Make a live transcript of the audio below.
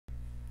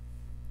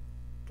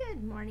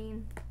Good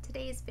morning.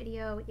 Today's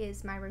video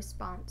is my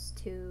response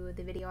to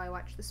the video I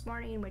watched this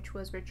morning, which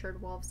was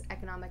Richard Wolff's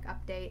economic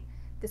update.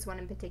 This one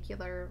in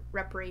particular,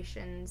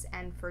 reparations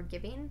and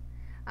forgiving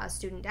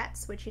student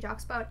debts, which he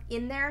talks about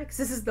in there, because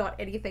this is not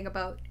anything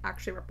about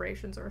actually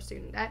reparations or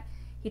student debt.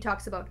 He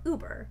talks about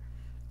Uber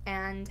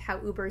and how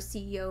Uber's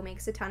CEO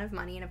makes a ton of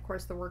money, and of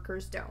course the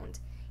workers don't.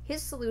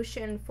 His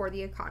solution for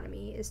the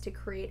economy is to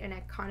create an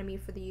economy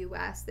for the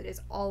US that is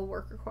all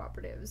worker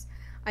cooperatives.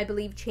 I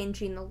believe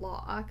changing the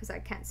law, because I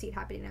can't see it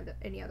happening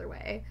any other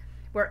way,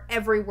 where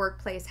every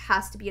workplace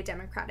has to be a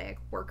democratic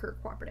worker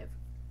cooperative.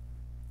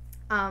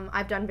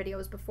 I've done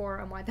videos before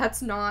on why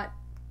that's not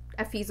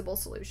a feasible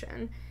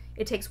solution.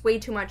 It takes way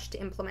too much to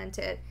implement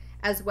it,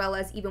 as well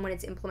as even when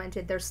it's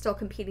implemented, they're still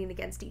competing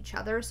against each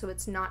other, so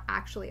it's not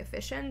actually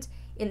efficient.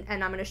 And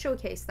I'm going to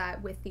showcase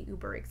that with the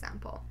Uber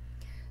example.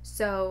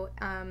 So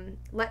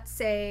let's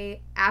say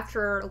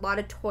after a lot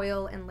of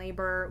toil and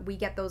labor, we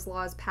get those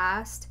laws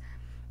passed,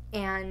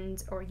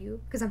 or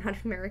you, because I'm not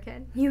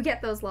American, you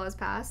get those laws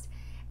passed,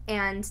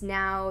 and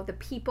now the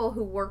people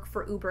who work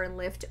for Uber and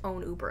Lyft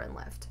own Uber and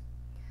Lyft.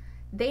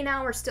 They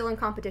now are still in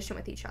competition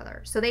with each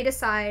other. So they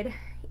decide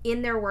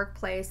in their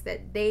workplace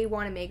that they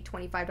want to make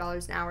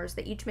 $25 an hour, so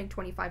they each make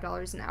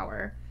 $25 an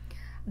hour.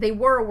 They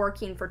were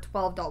working for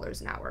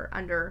 $12 an hour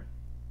under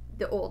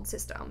the old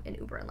system in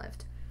Uber and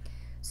Lyft.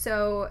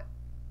 So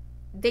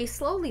they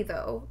slowly,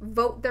 though,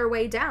 vote their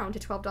way down to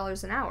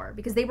 $12 an hour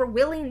because they were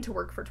willing to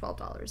work for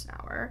 $12 an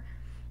hour.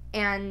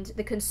 And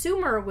the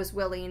consumer was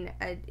willing,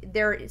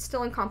 they're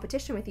still in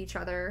competition with each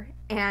other.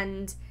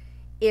 And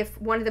if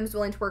one of them is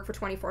willing to work for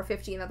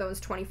 $24.50 and the other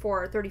one's $24,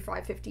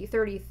 $35.50,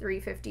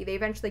 $33.50, they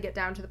eventually get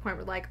down to the point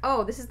where like,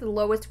 oh, this is the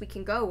lowest we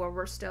can go where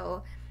we're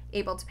still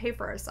able to pay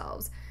for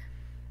ourselves.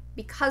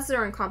 Because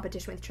they're in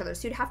competition with each other.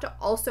 So you'd have to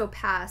also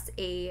pass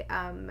a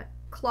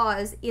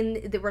clause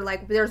in that were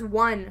like, there's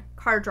one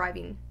car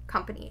driving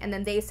company and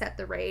then they set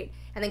the rate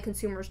and then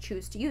consumers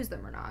choose to use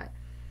them or not.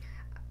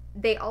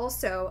 They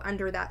also,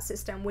 under that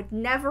system, would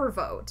never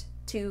vote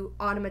to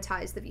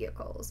automatize the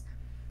vehicles.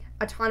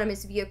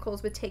 Autonomous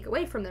vehicles would take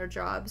away from their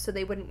jobs, so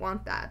they wouldn't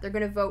want that. They're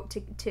going to vote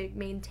to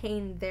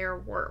maintain their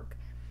work.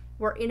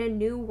 We're in a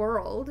new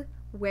world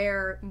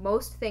where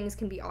most things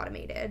can be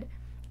automated,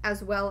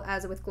 as well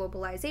as with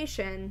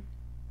globalization.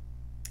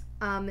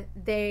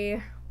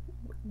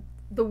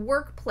 The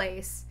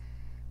workplace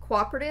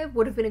cooperative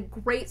would have been a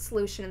great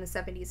solution in the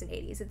 70s and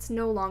 80s. It's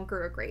no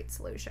longer a great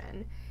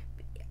solution.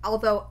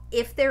 Although,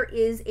 if there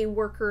is a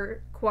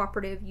worker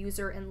cooperative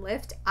user in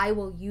Lyft, I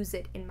will use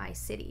it in my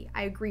city.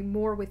 I agree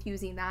more with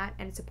using that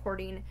and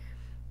supporting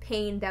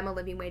paying them a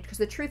living wage. Because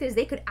the truth is,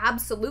 they could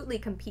absolutely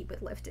compete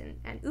with Lyft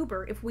and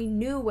Uber if we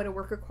knew what a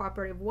worker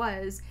cooperative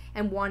was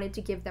and wanted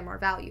to give them our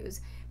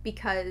values.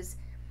 Because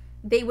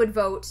they would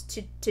vote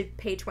to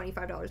pay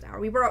 $25 an hour.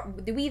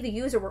 We, the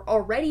user, were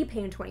already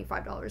paying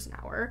 $25 an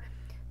hour,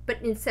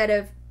 but instead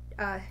of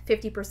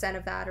 50%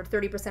 of that or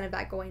 30% of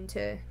that going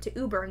to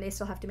Uber, and they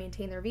still have to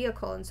maintain their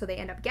vehicle, and so they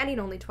end up getting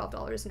only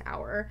 $12 an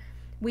hour,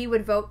 we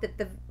would vote that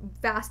the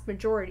vast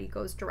majority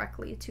goes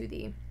directly to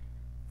the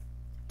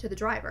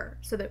driver,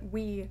 so that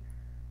we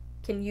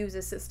can use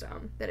a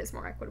system that is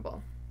more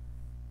equitable.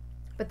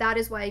 But that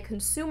is why a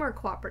consumer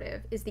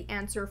cooperative is the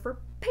answer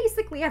for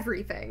basically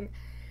everything.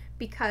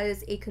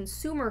 Because a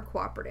consumer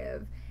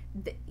cooperative,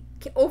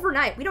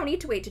 overnight, we don't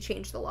need to wait to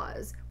change the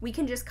laws. We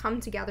can just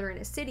come together in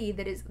a city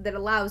that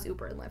allows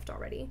Uber and Lyft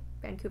already.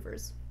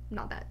 Vancouver's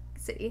not that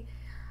city.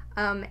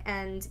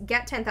 And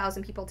get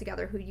 10,000 people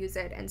together who use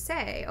it and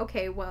say,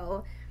 okay,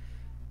 well,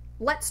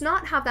 let's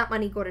not have that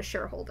money go to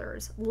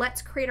shareholders.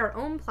 Let's create our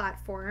own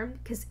platform,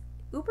 because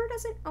Uber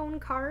doesn't own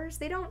cars.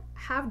 They don't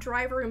have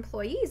driver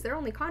employees. They're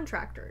only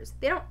contractors.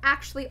 They don't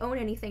actually own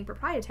anything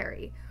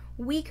proprietary.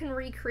 We can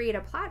recreate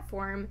a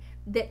platform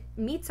that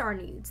meets our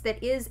needs,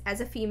 that is,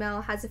 as a female,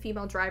 has a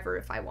female driver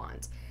if I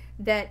want,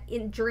 that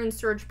during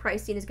surge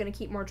pricing is going to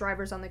keep more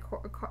drivers on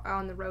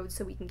the road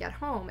so we can get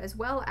home, as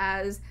well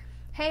as,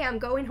 hey, I'm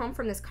going home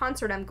from this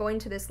concert, I'm going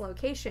to this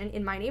location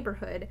in my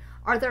neighborhood.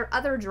 Are there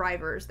other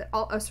drivers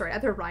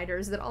other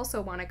riders that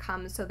also want to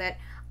come so that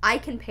I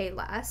can pay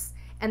less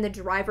and the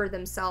driver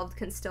themselves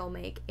can still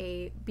make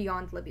a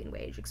beyond living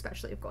wage,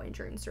 especially if going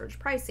during surge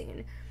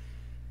pricing?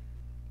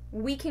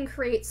 We can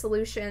create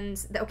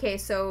solutions that, okay,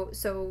 so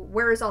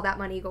where is all that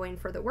money going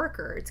for the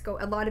worker?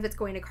 A lot of it's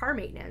going to car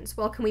maintenance.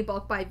 Well, can we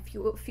bulk buy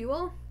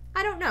fuel?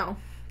 I don't know.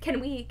 Can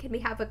we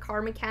have a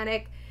car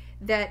mechanic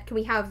can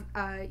we have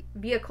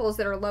vehicles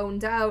that are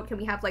loaned out? Can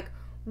we have, like,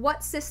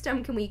 what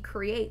system can we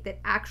create that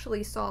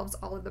actually solves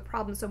all of the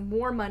problems? So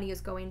more money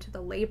is going to the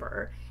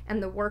labor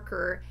and the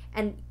worker,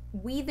 and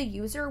we, the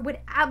user, would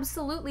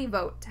absolutely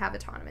vote to have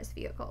autonomous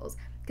vehicles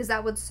because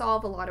that would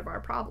solve a lot of our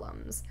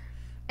problems.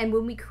 And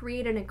when we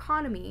create an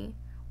economy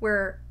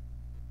where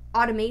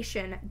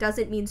automation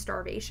doesn't mean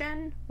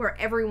starvation, where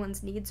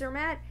everyone's needs are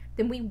met,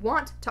 then we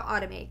want to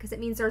automate because it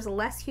means there's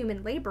less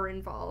human labor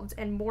involved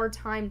and more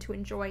time to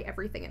enjoy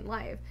everything in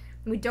life.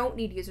 And we don't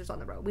need users on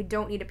the road. We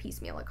don't need a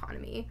piecemeal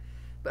economy.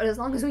 But as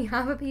long as we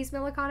have a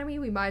piecemeal economy,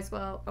 we might as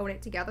well own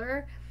it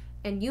together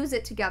and use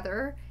it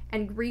together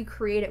and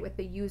recreate it with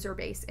the user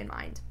base in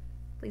mind.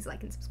 Please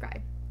like and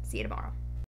subscribe. See you tomorrow.